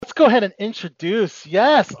go ahead and introduce,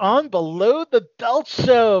 yes, on Below the Belt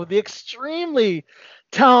Show, the extremely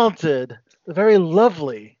talented, the very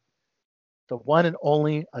lovely, the one and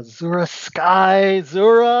only Azura Sky.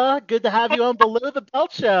 Azura, good to have you on Below the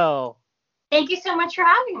Belt Show. Thank you so much for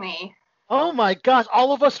having me. Oh my gosh,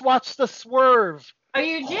 all of us watched The Swerve. Oh,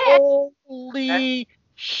 you did? Holy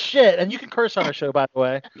shit. And you can curse on our show, by the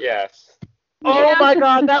way. Yes. Oh my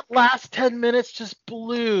god, that last 10 minutes just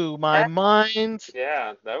blew my mind.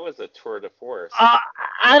 Yeah, that was a tour de force.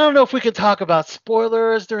 I don't know if we can talk about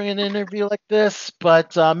spoilers during an interview like this,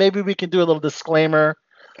 but maybe we can do a little disclaimer.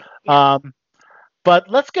 But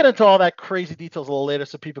let's get into all that crazy details a little later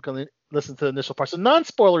so people can listen to the initial part. So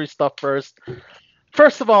non-spoilery stuff first.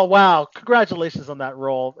 First of all, wow, congratulations on that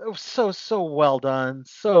role. It was so well done.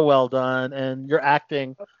 So well done. And your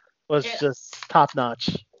acting was just top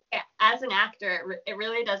notch. Yeah, as an actor, it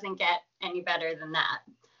really doesn't get any better than that.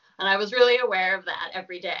 And I was really aware of that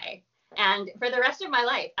every day. And for the rest of my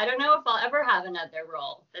life, I don't know if I'll ever have another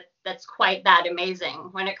role that's quite that amazing.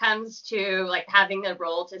 When it comes to like having the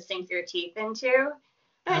role to sink your teeth into,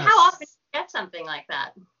 I mean, how often do you get something like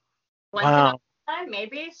that? Once in a lifetime,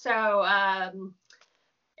 maybe. So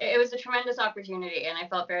it was a tremendous opportunity, and I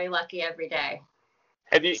felt very lucky every day.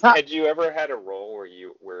 Had you ever had a role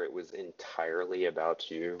where it was entirely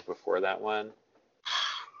about you before that one?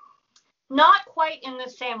 Not quite in the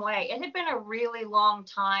same way. It had been a really long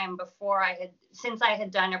time since I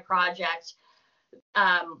had done a project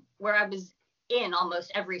where I was in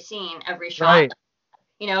almost every scene, every shot. Right.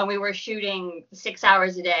 You know, we were shooting 6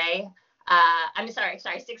 hours a day. I'm sorry,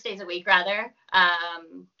 6 days a week rather.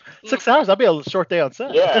 6 hours? That'd be a short day on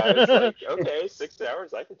set. Yeah, it's like, okay, 6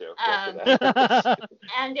 hours I could do.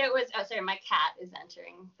 And it was, my cat is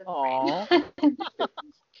entering the frame.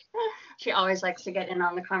 She always likes to get in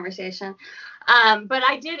on the conversation. But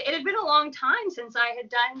it had been a long time since I had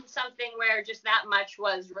done something where just that much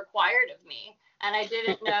was required of me. And I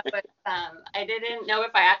didn't know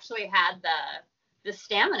if I actually had the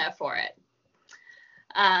stamina for it.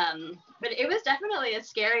 But it was definitely a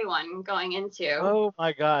scary one going into. Oh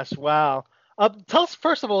my gosh! Wow. Tell us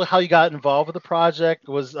first of all how you got involved with the project.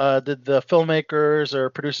 Did the filmmakers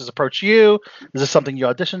or producers approach you? Is this something you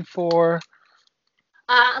auditioned for?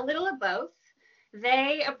 A little of both.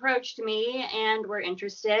 They approached me and were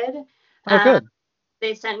interested. Oh, good.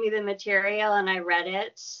 They sent me the material and I read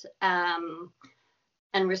it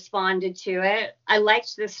and responded to it. I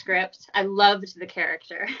liked the script. I loved the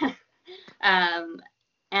character.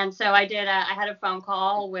 And so I did. I had a phone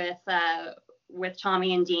call with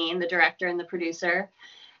Tommy and Dean, the director and the producer,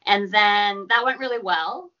 and then that went really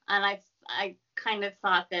well. And I kind of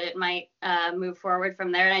thought that it might move forward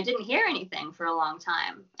from there. And I didn't hear anything for a long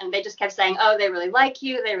time. And they just kept saying, "Oh, they really like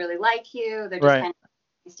you. They really like you." They're just kind of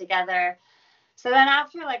putting things together. So then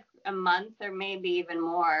after like a month or maybe even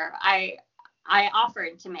more, I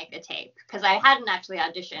offered to make a tape because I hadn't actually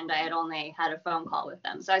auditioned. I had only had a phone call with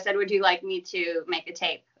them. So I said, "Would you like me to make a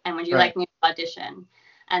tape? And would you like me to audition?"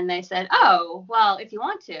 And they said, "Oh, well, if you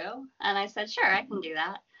want to." And I said, "Sure, I can do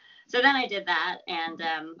that." So then I did that. And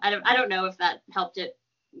I don't know if that helped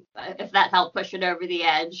push it over the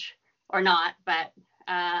edge or not. But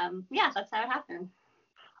yeah, that's how it happened.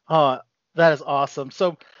 Oh, that is awesome.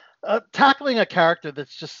 So tackling a character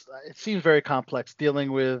that's it seems very complex,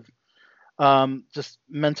 dealing with just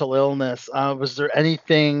mental illness. Was there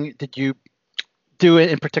anything, did you do it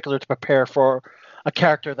in particular to prepare for a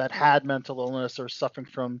character that had mental illness or suffering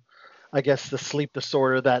from, I guess, the sleep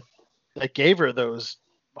disorder that gave her those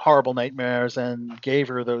horrible nightmares and gave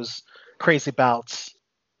her those crazy bouts?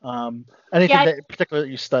 Anything that in particular that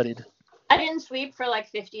you studied? I didn't sleep for like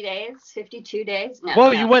 52 days. No.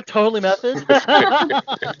 Whoa, you went totally method? No,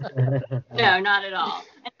 not at all.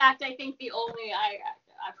 In fact, I think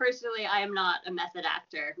personally, I am not a method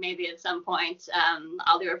actor. Maybe at some point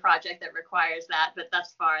I'll do a project that requires that, but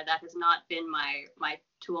thus far that has not been my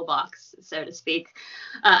toolbox, so to speak.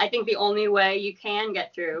 I think the only way you can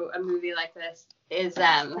get through a movie like this is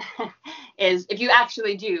if you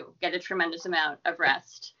actually do get a tremendous amount of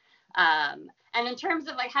rest. And in terms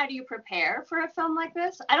of like how do you prepare for a film like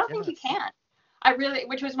this, I don't think you can.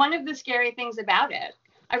 Which was one of the scary things about it.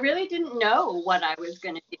 I really didn't know what I was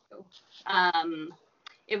going to do.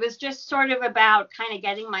 It was just sort of about kind of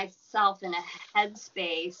getting myself in a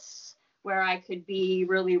headspace where I could be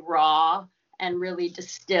really raw and really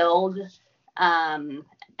distilled and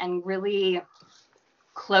really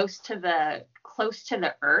close to the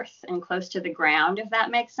earth and close to the ground, if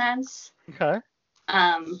that makes sense. Okay.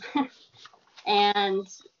 And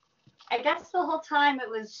I guess the whole time it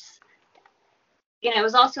was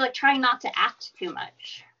also like trying not to act too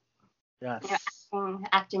much. Yes.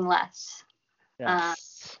 acting less.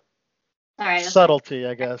 Yes. Sorry. Subtlety,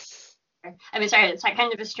 I guess. I mean, sorry, it's like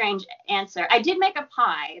kind of a strange answer. I did make a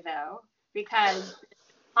pie though, because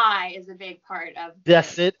pie is a big part of.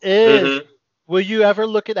 Yes, it is. Mhm. Will you ever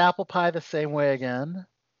look at apple pie the same way again?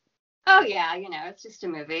 Oh yeah, it's just a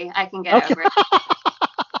movie. I can get Okay. over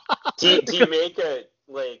it. Do you make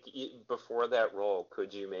before that role?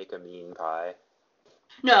 Could you make a mean pie?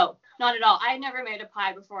 No, not at all. I never made a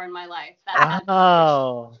pie before in my life. That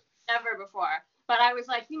Wow. never before. But I was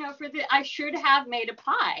like, I should have made a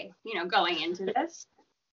pie, going into this.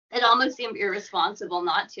 It almost seemed irresponsible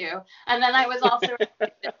not to. And then I was also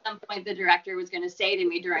at some point the director was going to say to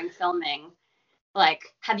me during filming, like,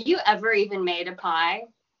 have you ever even made a pie?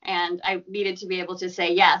 And I needed to be able to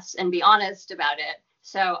say yes and be honest about it.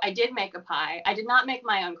 So I did make a pie. I did not make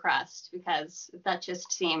my own crust because that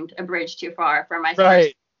just seemed a bridge too far for my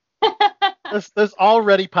Right. This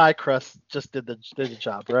already pie crust just did the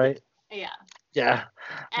job, right? Yeah. Yeah.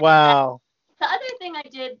 And Wow. the other thing I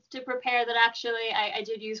did to prepare that actually I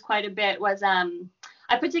did use quite a bit was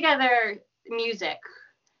I put together music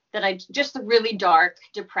that just really dark,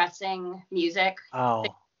 depressing music Oh.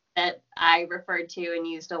 that I referred to and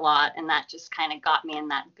used a lot, and that just kind of got me in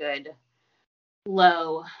that good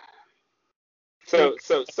low. So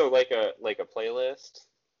like a playlist.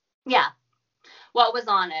 Yeah. What was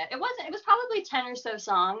on it? It was probably 10 or so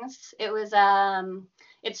songs. It was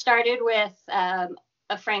it started with a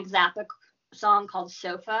Frank Zappa song called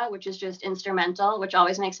Sofa, which is just instrumental, which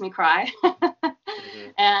always makes me cry. Mm-hmm.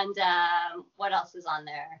 And what else is on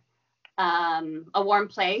there? A Warm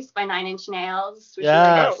Place by Nine Inch Nails. Which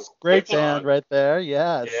Yes. Oh, Great good song. band right there.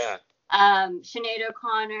 Yes. Yeah. Sinead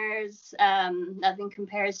O'Connor's Nothing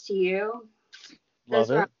Compares to You.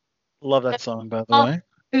 Love it. Love that song, by the all way.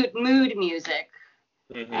 mood music.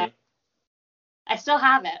 Mm-hmm. I still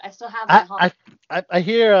have it. I still have my whole. I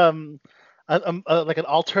hear like an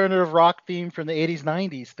alternative rock theme from the 80s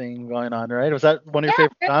 90s thing going on, right? Was that one of your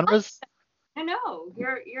favorite genres? I know.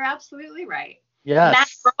 You're absolutely right.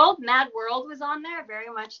 Yes. Mad World was on there very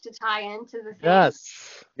much to tie into the theme.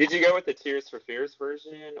 Yes. Did you go with the Tears for Fears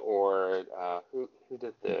version, or who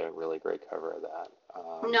did the really great cover of that?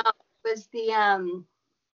 No, it was the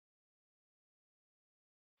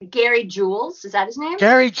Gary Jules. Is that his name?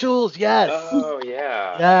 Gary Jules, yes. Oh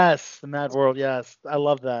yeah. Yes, the Mad World, yes. I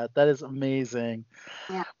love that. That is amazing.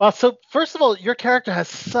 Yeah. Well, so first of all, your character has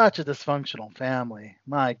such a dysfunctional family.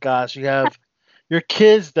 My gosh, you have your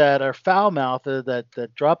kids that are foul-mouthed, that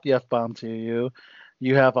drop the F-bomb to you.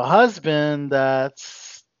 You have a husband that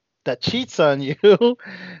cheats on you.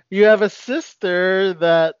 You have a sister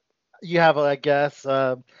that you have, I guess,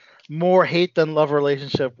 more hate than love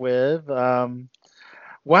relationship with.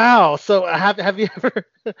 Wow. So have you ever?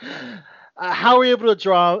 How were you able to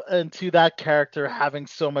draw into that character having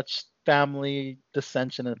so much family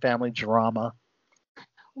dissension and family drama?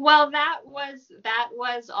 Well, that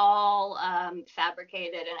was all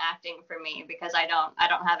fabricated and acting for me because I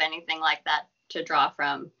don't have anything like that to draw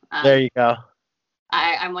from. There you go.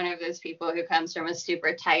 I'm one of those people who comes from a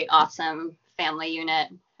super tight, awesome family unit,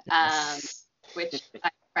 which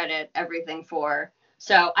I credit everything for.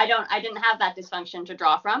 So I didn't have that dysfunction to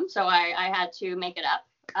draw from. So I had to make it up,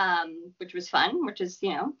 which was fun, which is,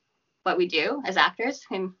 what we do as actors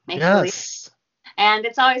and make believe. Yes. And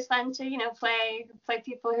it's always fun to, play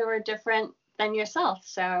people who are different than yourself.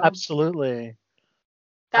 So Absolutely.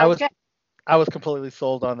 that was good. I was completely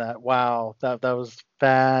sold on that. Wow, that was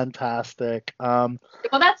fantastic. Well,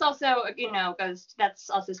 that's also, that's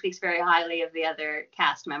also speaks very highly of the other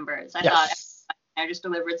cast members. I thought I just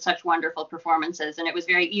delivered such wonderful performances, and it was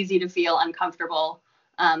very easy to feel uncomfortable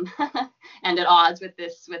and at odds with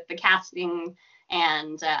the casting,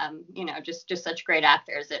 and just such great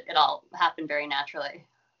actors. It all happened very naturally.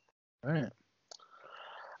 Right.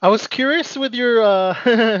 I was curious with your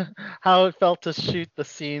how it felt to shoot the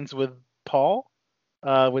scenes with Paul,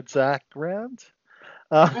 with Zach Rand.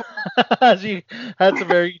 You had some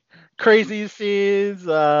very crazy scenes.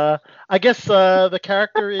 I guess the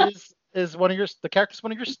character is one of your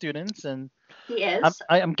students, and He is.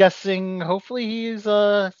 I'm guessing hopefully he's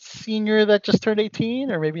a senior that just turned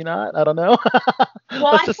 18, or maybe not. I don't know.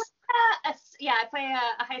 Well, I play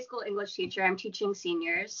a high school English teacher. I'm teaching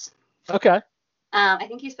seniors. Okay. I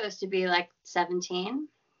think he's supposed to be like 17.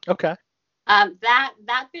 Okay.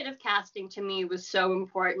 That bit of casting to me was so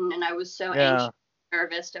important, and I was so anxious,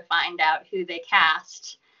 nervous to find out who they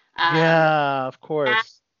cast. Yeah, of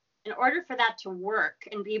course. In order for that to work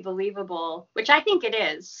and be believable, which I think it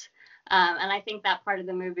is, and I think that part of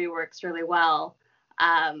the movie works really well.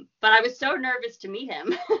 But I was so nervous to meet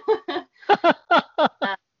him.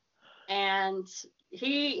 and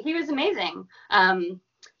he was amazing. I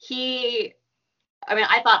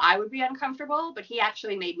thought I would be uncomfortable, but he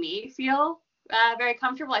actually made me feel very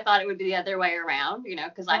comfortable. I thought it would be the other way around,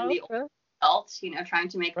 because I'm the old adult, trying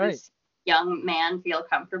to make this young man feel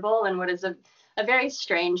comfortable in what is a very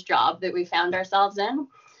strange job that we found ourselves in.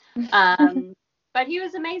 But he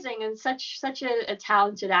was amazing and such a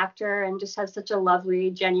talented actor, and just has such a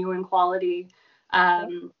lovely, genuine quality.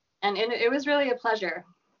 And it was really a pleasure.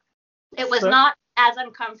 It was not as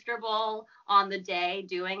uncomfortable on the day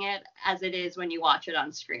doing it as it is when you watch it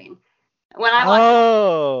on screen. When I watch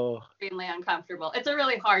it, it's extremely uncomfortable. It's a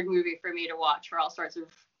really hard movie for me to watch for all sorts of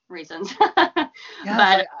reasons.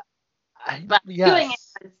 But doing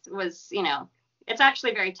it was, it's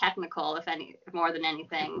actually very technical, more than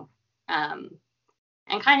anything.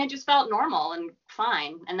 And kind of just felt normal and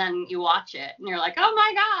fine. And then you watch it and you're like, oh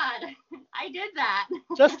my God, I did that.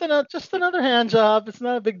 Just another hand job. It's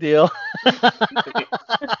not a big deal.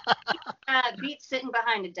 Beats sitting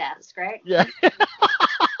behind a desk, right? Yeah.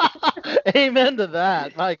 Amen to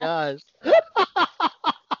that. My gosh.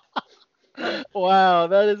 Wow,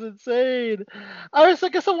 that is insane. I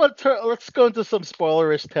guess let's go into some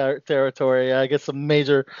spoilerish territory. I guess some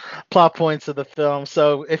major plot points of the film.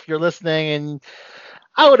 So if you're listening, and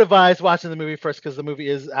I would advise watching the movie first, because the movie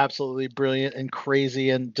is absolutely brilliant and crazy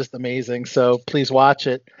and just amazing. So please watch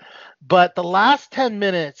it. But the last 10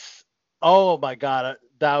 minutes, oh my God,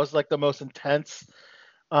 that was like the most intense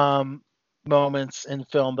moments in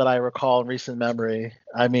film that I recall in recent memory.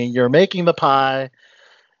 I mean, you're making the pie.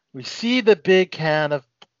 We see the big can of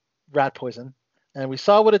rat poison, and we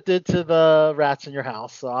saw what it did to the rats in your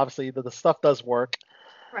house. So obviously the stuff does work.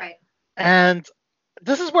 Right. And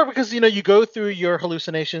this is where, because you go through your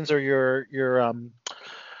hallucinations or your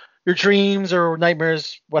dreams or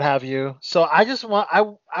nightmares, what have you. So I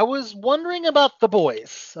was wondering about the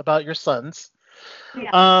boys, about your sons.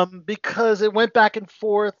 Yeah. Because it went back and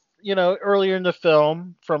forth, earlier in the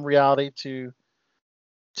film, from reality to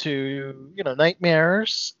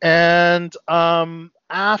nightmares, and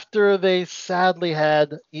after they sadly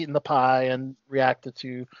had eaten the pie and reacted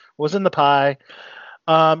to what was in the pie,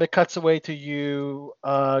 it cuts away to you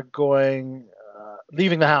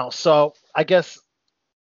leaving the house. So I guess,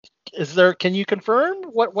 can you confirm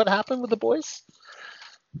what happened with the boys?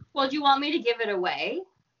 Well, do you want me to give it away?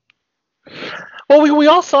 Well, we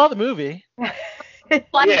all saw the movie.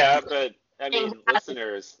 Yeah, but I mean,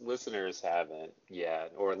 listeners haven't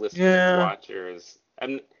yet, or watchers.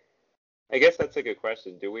 I guess that's a good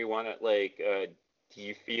question. Do we want to do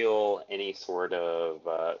you feel any sort of?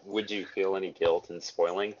 Would you feel any guilt in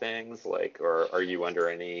spoiling things, or are you under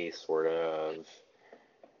any sort of?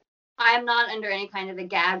 I am not under any kind of a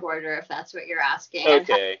gag order, if that's what you're asking.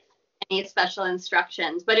 Okay. Any special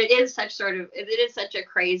instructions, but it is such a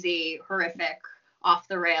crazy, horrific, off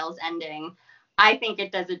the rails ending. I think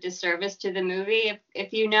it does a disservice to the movie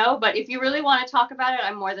if you know, but if you really want to talk about it,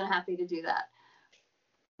 I'm more than happy to do that.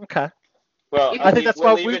 Okay. Well, I think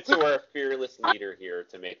we'll leave it to our fearless leader here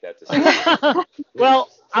to make that decision. Well,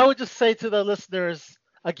 I would just say to the listeners,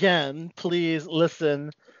 again, please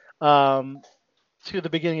listen to the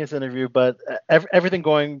beginning of this interview, but everything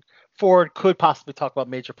going forward could possibly talk about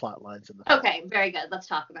major plot lines in the film. Okay, very good. Let's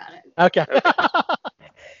talk about it. Okay.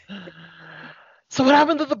 So what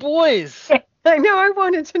happened to the boys? I know, I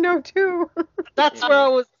wanted to know too. That's where I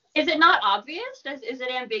was. Is it not obvious? Is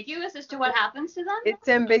it ambiguous as to what happens to them? It's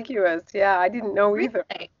ambiguous. Yeah, I didn't know either.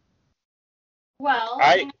 Really? Well,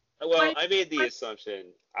 I made the assumption.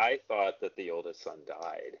 I thought that the oldest son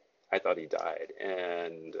died. I thought he died,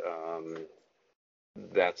 and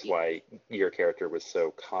that's why your character was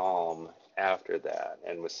so calm after that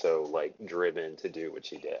and was so driven to do what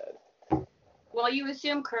she did. Well, you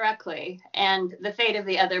assume correctly, and the fate of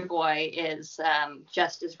the other boy is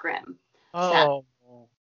just as grim. Oh. So,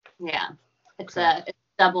 yeah, it's a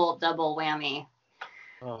double whammy.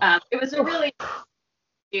 Oh. It was a really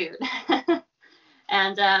dude,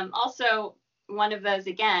 and also one of those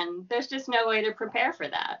again. There's just no way to prepare for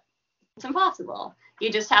that. It's impossible.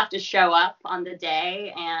 You just have to show up on the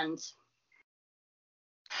day and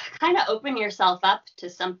kind of open yourself up to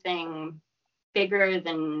something bigger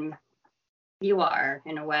than you are,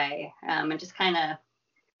 in a way, and just kind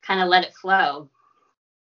of let it flow.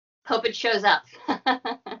 Hope it shows up.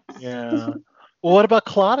 Yeah. Well, what about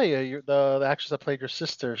Claudia, the actress that played your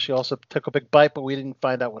sister? She also took a big bite, but we didn't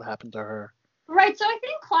find out what happened to her. Right. So I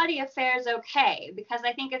think Claudia fares okay, because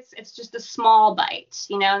I think it's just a small bite,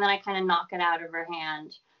 and then I kind of knock it out of her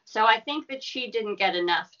hand. So I think that she didn't get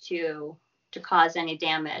enough to cause any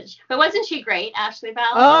damage. But wasn't she great, Ashley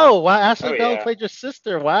Bell? Oh, wow. Ashley Bell played your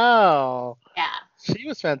sister. Wow. Yeah. She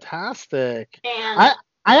was fantastic. And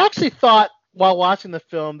I actually thought while watching the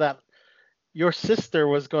film that your sister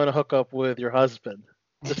was going to hook up with your husband.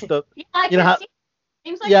 Just the, yeah, I you know can how, see.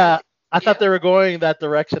 Seems like yeah, I you. thought they were going that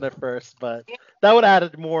direction at first, but Yeah. that would have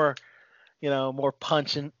added more, more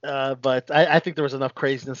punch. And but I think there was enough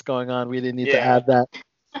craziness going on. We didn't need to Yeah. add that.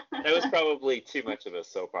 That was probably too much of a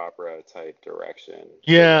soap opera type direction.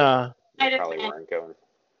 Yeah. They probably weren't going.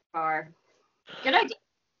 Far. Good idea.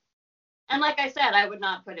 And like I said, I would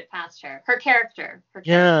not put it past her. Her character.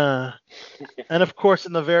 Yeah. And of course,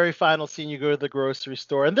 in the very final scene, you go to the grocery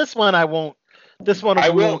store. And this one, I won't. This one,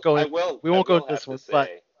 we won't go in. We won't go into this one.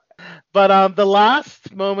 But the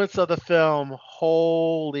last moments of the film,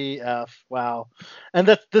 holy f, wow! And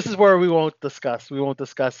this is where we won't discuss. We won't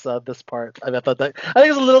discuss this part. I think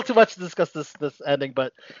it's a little too much to discuss this ending,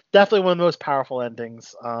 but definitely one of the most powerful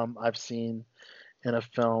endings I've seen in a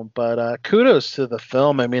film. But kudos to the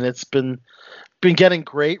film. I mean, it's been getting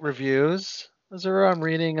great reviews. As I'm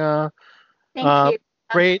reading, Thank you.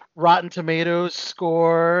 great Rotten Tomatoes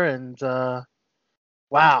score, and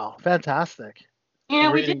wow, fantastic.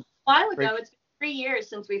 We did a while ago. It's been 3 years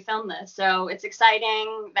since we filmed this, so it's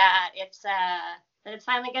exciting that it's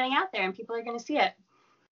finally getting out there and people are going to see it.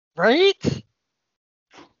 Right.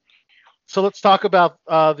 So let's talk about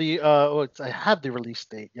I have the release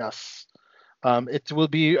date. Yes, it will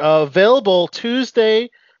be available Tuesday,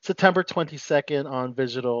 September 22nd on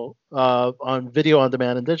video on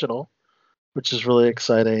demand and digital, which is really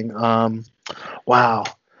exciting. Wow.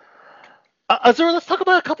 Azura, let's talk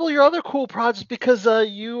about a couple of your other cool projects because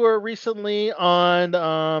you were recently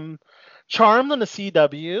on Charmed on the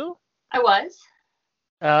CW. I was.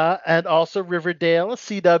 And also Riverdale, a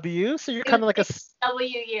CW. So you're kind of like a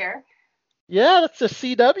CW year. Yeah, that's a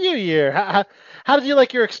CW year. How did you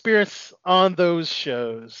like your experience on those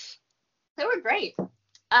shows? They were great.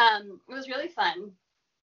 It was really fun.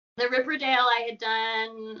 The Riverdale I had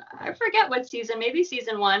done, I forget what season, maybe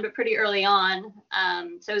season 1, but pretty early on.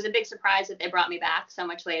 So it was a big surprise that they brought me back so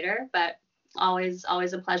much later, but always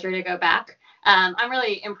a pleasure to go back. I'm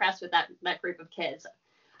really impressed with that group of kids.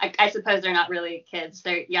 I suppose they're not really kids,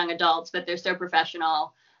 they're young adults, but they're so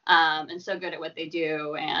professional and so good at what they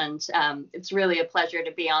do. And it's really a pleasure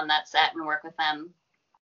to be on that set and work with them.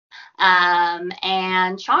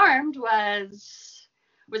 And Charmed was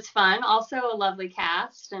fun. Also a lovely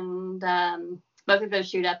cast, and both of those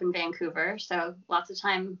shoot up in Vancouver, so lots of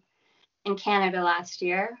time in Canada last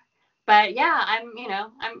year. But yeah,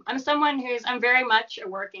 I'm someone I'm very much a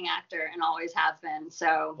working actor and always have been.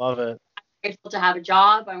 So love it. I'm grateful to have a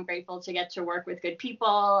job. I'm grateful to get to work with good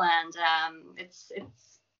people, and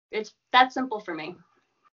it's that simple for me.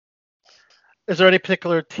 Is there any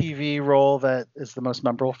particular TV role that is the most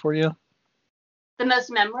memorable for you? The most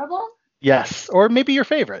memorable? Yes, or maybe your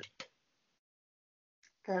favorite.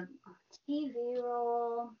 The TV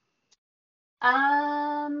role.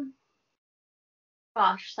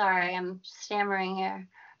 Gosh, sorry, I'm stammering here.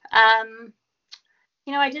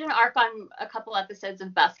 I did an arc on a couple episodes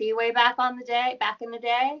of Buffy way back in the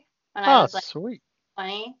day when I was like sweet.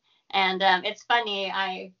 20. And it's funny,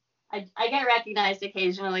 I get recognized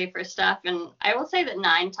occasionally for stuff, and I will say that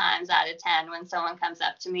 9 times out of 10 when someone comes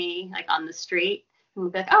up to me like on the street and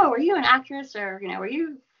be like, oh, were you an actress, or were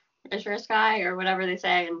you a Trish guy, or whatever they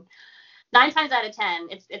say, and 9 times out of 10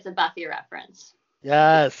 it's a Buffy reference.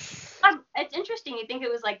 Yes. It's interesting. You think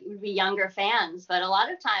it was like it would be younger fans, but a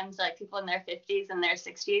lot of times like people in their 50s and their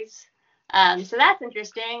 60s. So that's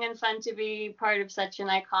interesting and fun to be part of such an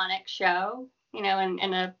iconic show, in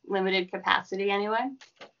a limited capacity anyway.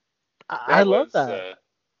 I love that.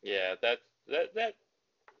 Yeah, that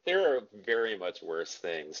there are very much worse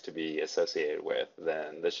things to be associated with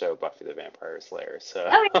than the show Buffy the Vampire Slayer.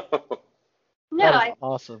 So. No,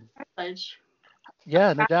 awesome. Privilege.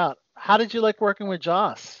 Yeah, no doubt. How did you like working with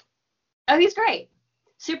Joss? Oh, he's great.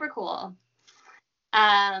 Super cool.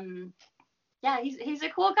 Yeah, he's a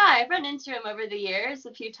cool guy. I've run into him over the years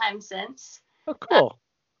a few times since. Oh, cool.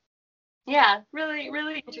 Yeah, really,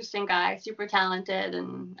 really interesting guy. Super talented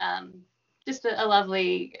and just a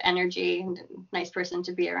lovely energy and nice person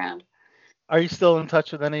to be around. Are you still in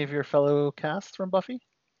touch with any of your fellow cast from Buffy?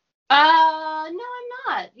 No, I'm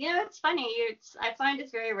not. It's funny. I find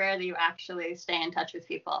it's very rare that you actually stay in touch with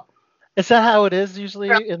people. Is that how it is usually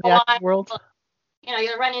in the acting world?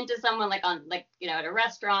 You'll run into someone like at a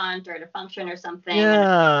restaurant or at a function or something.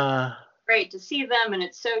 Yeah. Great to see them, and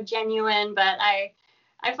it's so genuine. But I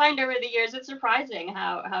find over the years it's surprising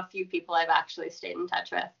how few people I've actually stayed in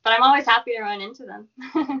touch with. But I'm always happy to run into them.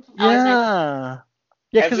 Yeah.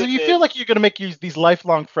 Yeah, because you feel like you're going to make these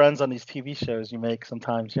lifelong friends on these TV shows you make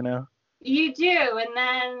sometimes, You do, and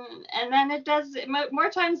then it does.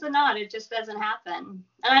 More times than not, it just doesn't happen.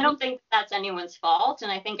 And I don't think that's anyone's fault.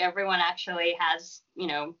 And I think everyone actually has,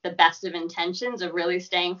 the best of intentions of really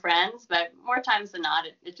staying friends. But more times than not,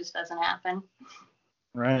 it just doesn't happen.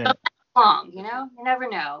 Right. But long, you never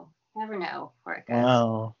know. Never know where it goes.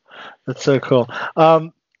 Wow, that's so cool.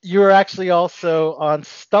 You were actually also on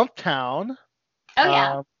Stumptown.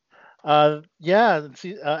 Oh yeah. Yeah,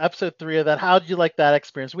 see, episode 3 of that. How did you like that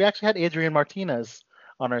experience? We actually had Adrian Martinez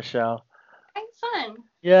on our show. Fun.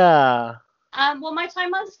 Yeah. Well, my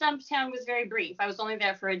time on Stumptown was very brief. I was only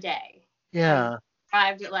there for a day. Yeah.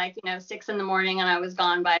 I arrived at 6 a.m, and I was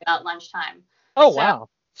gone by about lunchtime. Oh, wow.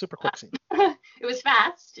 Super quick scene. It was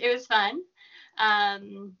fast. It was fun.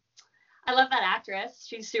 I love that actress.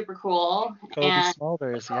 She's super cool. Kobe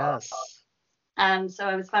Smulders, yes. So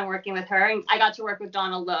it was fun working with her, and I got to work with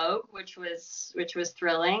Donald Logue, which was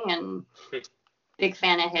thrilling, and big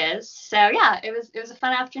fan of his. So yeah, it was a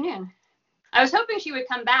fun afternoon. I was hoping she would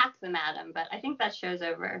come back, the Madam, but I think that show's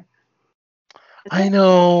over. I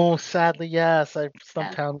know, sadly, yes.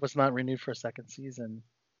 Stumptown was not renewed for a second season.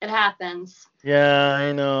 It happens. Yeah,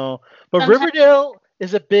 I know. But Riverdale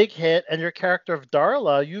is a big hit, and your character of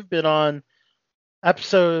Darla, you've been on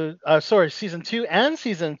season 2 and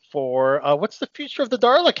season 4. What's the future of the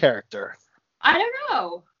Darla character? I don't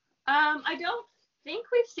know. I don't think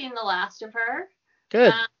we've seen the last of her.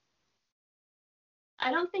 Good. I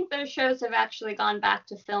don't think those shows have actually gone back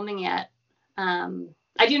to filming yet.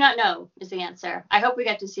 I do not know is the answer. I hope we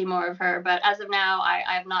get to see more of her, but as of now, I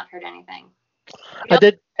have not heard anything. I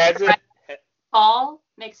did. Paul,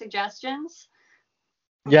 make suggestions.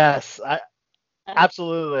 Yes,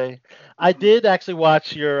 absolutely. I did actually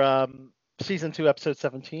watch your season 2 episode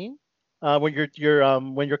 17 when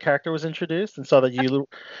your character was introduced, and saw that you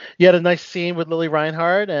had a nice scene with Lily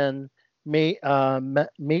Reinhardt and Machen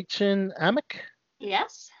Amick.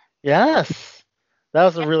 Yes. Yes, that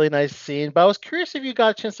was a really nice scene. But I was curious if you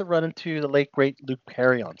got a chance to run into the late great Luke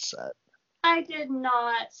Perry on set. I did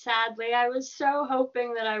not, sadly. I was so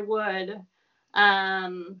hoping that I would.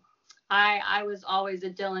 I was always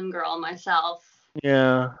a Dylan girl myself.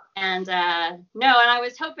 Yeah. And no, and I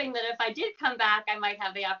was hoping that if I did come back, I might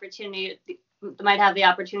have the opportunity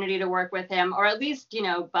to work with him, or at least,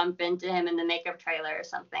 bump into him in the makeup trailer or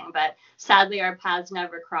something. But sadly, our paths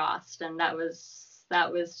never crossed, and that was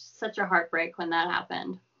such a heartbreak when that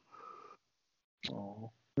happened. Oh,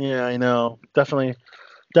 yeah, I know. Definitely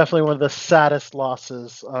one of the saddest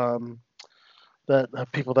losses that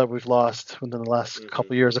people that we've lost within the last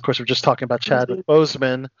couple of years. Of course, we're just talking about Chadwick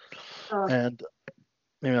Boseman, and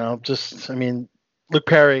Luke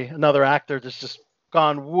Perry, another actor that's just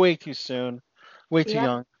gone way too soon, way too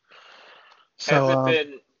young. So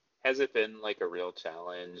has it been like a real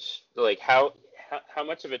challenge? Like how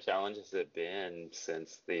much of a challenge has it been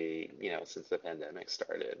since the pandemic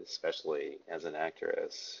started, especially as an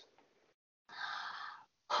actress?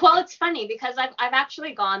 Well, it's funny because I've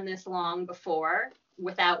actually gone this long before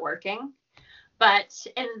without working, but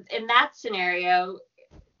in that scenario,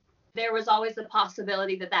 there was always the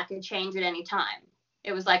possibility that could change at any time.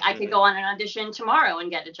 It was like I could go on an audition tomorrow and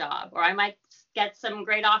get a job, or I might get some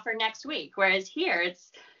great offer next week. Whereas here,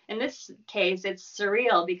 in this case, it's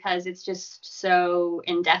surreal because it's just so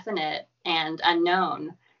indefinite and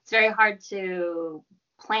unknown. It's very hard to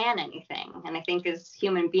plan anything, and I think as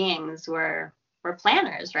human beings, we're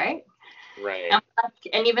planners, right? Right.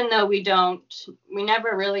 And even though we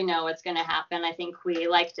never really know what's going to happen. I think we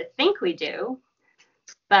like to think we do,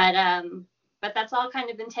 but that's all kind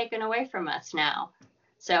of been taken away from us now.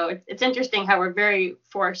 So it's interesting how we're very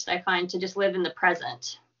forced, I find, to just live in the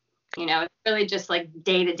present. It's really just like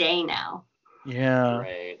day to day now. Yeah.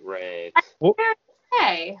 Right.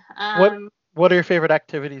 Okay. What are your favorite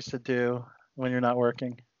activities to do when you're not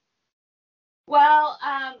working? Well,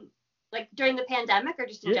 like during the pandemic or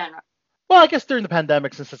just in general? Well, I guess during the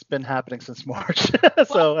pandemic, since it's been happening since March.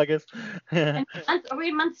 So I guess. Are we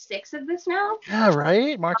in month 6 of this now? Yeah,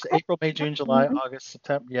 right. March, April, May, June, July, August,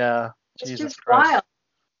 September. Yeah. It's Jesus just Christ. wild.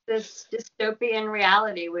 This dystopian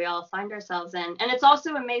reality we all find ourselves in. And it's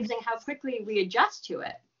also amazing how quickly we adjust to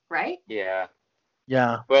it, right? Yeah.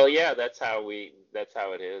 Yeah. Well, yeah, that's how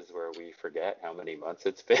it is, where we forget how many months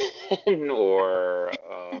it's been, or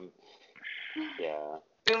yeah.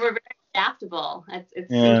 I mean, we're very adaptable. It's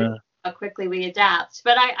interesting how quickly we adapt.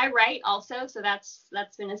 But I write also, so that's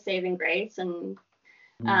been a saving grace, and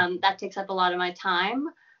that takes up a lot of my time.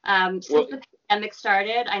 Since the pandemic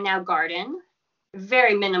started, I now garden,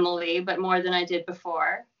 very minimally, but more than I did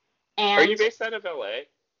before. And are you based out of LA?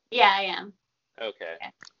 Yeah, I am. Okay.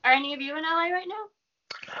 Are any of you in LA right now?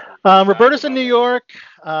 Roberta's in New York.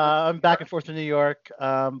 I'm back and forth in New York,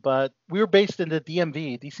 but we were based in the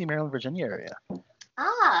DMV, DC, Maryland, Virginia area.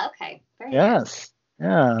 Ah, okay. Very Yes.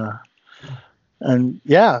 Yeah. And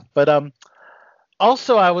yeah, but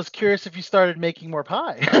also I was curious if you started making more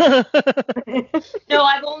pie. No,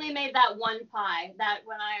 I've only made that one pie. That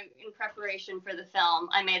when in preparation for the film,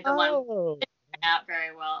 I made the one. It turned out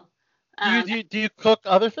very well. Do you cook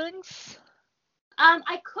other things?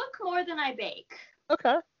 I cook more than I bake.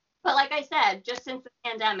 Okay. But like I said, just since the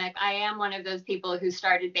pandemic, I am one of those people who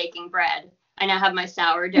started baking bread. I now have my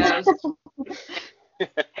sourdoughs.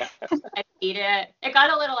 I eat it. It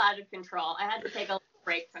got a little out of control. I had to take a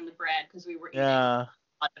break from the bread because we were eating a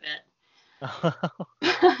lot of it.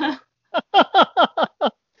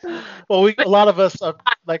 Well, a lot of us are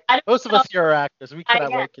like most of us here are actors.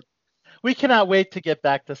 We cannot wait to get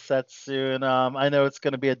back to set soon. I know it's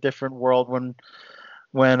going to be a different world when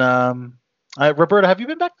Roberta, have you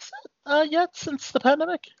been back to set yet since the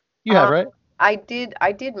pandemic? You have, right? I did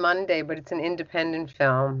Monday, but it's an independent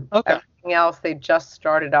film. Okay. Everything else, they just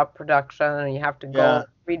started up production, and you have to go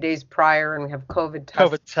 3 days prior, and we have COVID testing.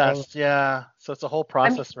 COVID test, yeah. So it's a whole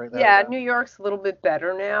process right now. Yeah, New York's a little bit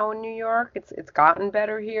better now in New York. It's gotten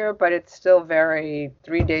better here, but it's still very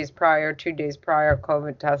 3 days prior, 2 days prior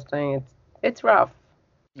COVID testing. It's rough.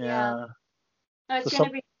 Yeah. No, it's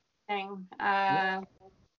going to be interesting.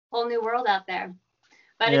 Whole new world out there.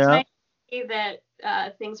 But it's nice to see that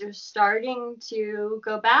things are starting to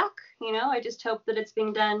go back. You know, I just hope that it's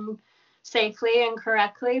being done safely and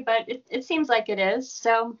correctly, but it seems like it is.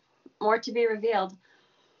 So more to be revealed.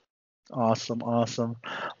 Awesome. Well,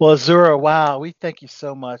 Azura, wow, we thank you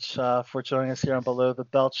so much for joining us here on Below the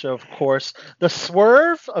Belt Show, of course. The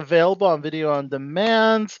Swerve, available on video on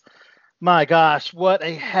demand. My gosh, what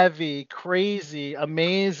a heavy, crazy,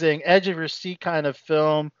 amazing, edge of your seat kind of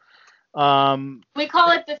film. We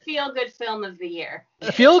call it the feel-good film of the year.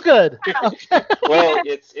 Feel good. Okay. Well,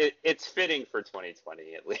 it's fitting for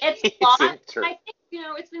 2020 at least. It's a lot. I think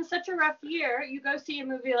it's been such a rough year. You go see a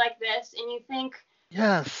movie like this, and you think,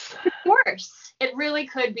 yes, it's worse. It really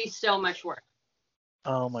could be so much worse.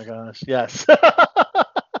 Oh my gosh, yes.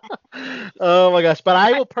 Oh my gosh, but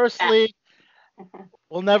I will personally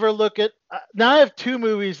will never look at. Now I have two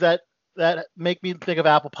movies that make me think of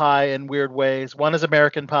apple pie in weird ways. One is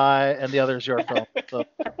American Pie, and the other is your film. So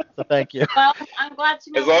thank you. Well, I'm glad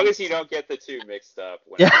to know. As long as you don't get the two mixed up.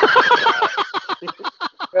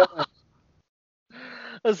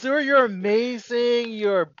 Azura, you're amazing.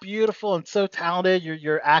 You're beautiful and so talented.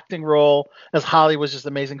 Your acting role as Holly was just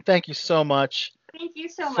amazing. Thank you so much. Thank you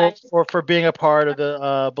so much for being a part of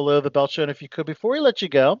the Below the Belt Show. And if you could, before we let you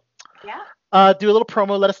go, do a little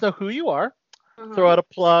promo. Let us know who you are. Mm-hmm. Throw out a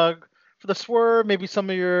plug for the Swerve, maybe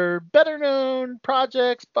some of your better known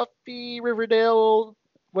projects, Buffy, Riverdale,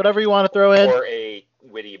 whatever you want to throw in. Or a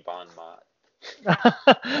witty bon mot.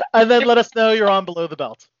 And then let us know you're on Below the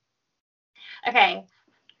Belt. Okay.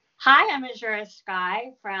 Hi, I'm Azura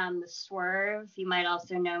Skye from the Swerve. You might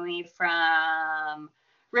also know me from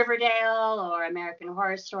Riverdale or American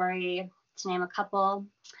Horror Story, to name a couple.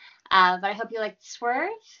 But I hope you like the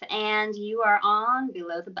Swerve, and you are on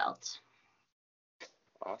Below the Belt.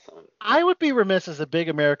 Awesome. I would be remiss as a big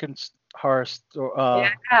American Horror Story.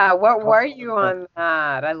 What were you on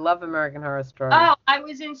that? I love American Horror Story. Oh, I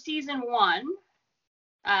was in season 1,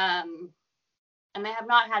 and they have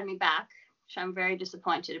not had me back, which I'm very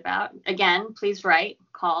disappointed about. Again, please write,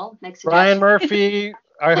 call, make suggestions. Ryan Murphy,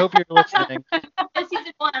 I hope you're listening. In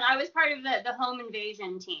season 1, I was part of the home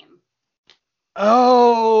invasion team.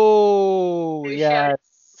 Oh, yes.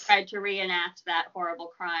 Tried to reenact that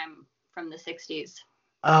horrible crime from the 60s.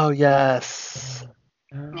 Oh, yes.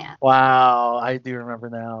 Yeah. Wow, I do remember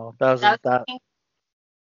now. That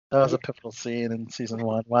was a pivotal scene in season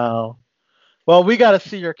 1. Wow. Well, we got to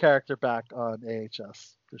see your character back on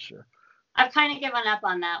AHS for sure. I've kind of given up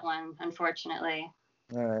on that one, unfortunately.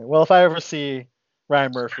 All right. Well, if I ever see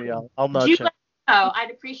Ryan Murphy, I'll nudge him.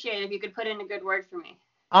 I'd appreciate it if you could put in a good word for me.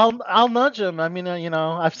 I'll nudge him. I mean,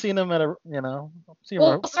 I've seen him at a,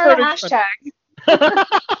 We'll start a hashtag. Excellent.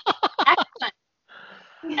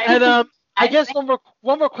 And I guess one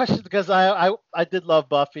more question, because I did love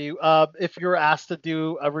Buffy. If you were asked to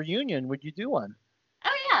do a reunion, would you do one?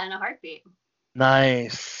 Oh yeah, in a heartbeat.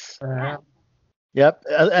 Nice. Yeah. Yep.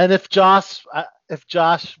 And if Josh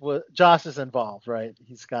is involved, right?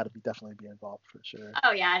 He's got to definitely be involved for sure.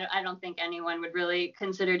 Oh yeah, I don't think anyone would really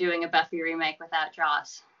consider doing a Buffy remake without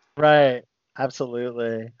Joss. Right.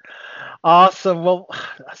 Absolutely. Awesome. Well,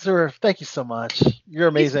 Azura, thank you so much. You're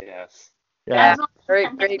amazing. Yes. Yeah.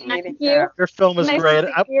 Great meeting you. Your film is Nice great. to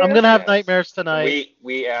meet you. I'm gonna have Yes. nightmares tonight.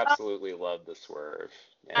 We absolutely love The Swerve,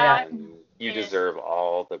 Yeah. and you deserve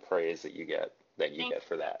all the praise that you get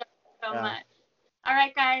for that. So much. All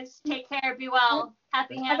right, guys. Take care. Be well.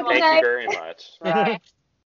 Happy Have a Handball. good Thank you night. very much. Right.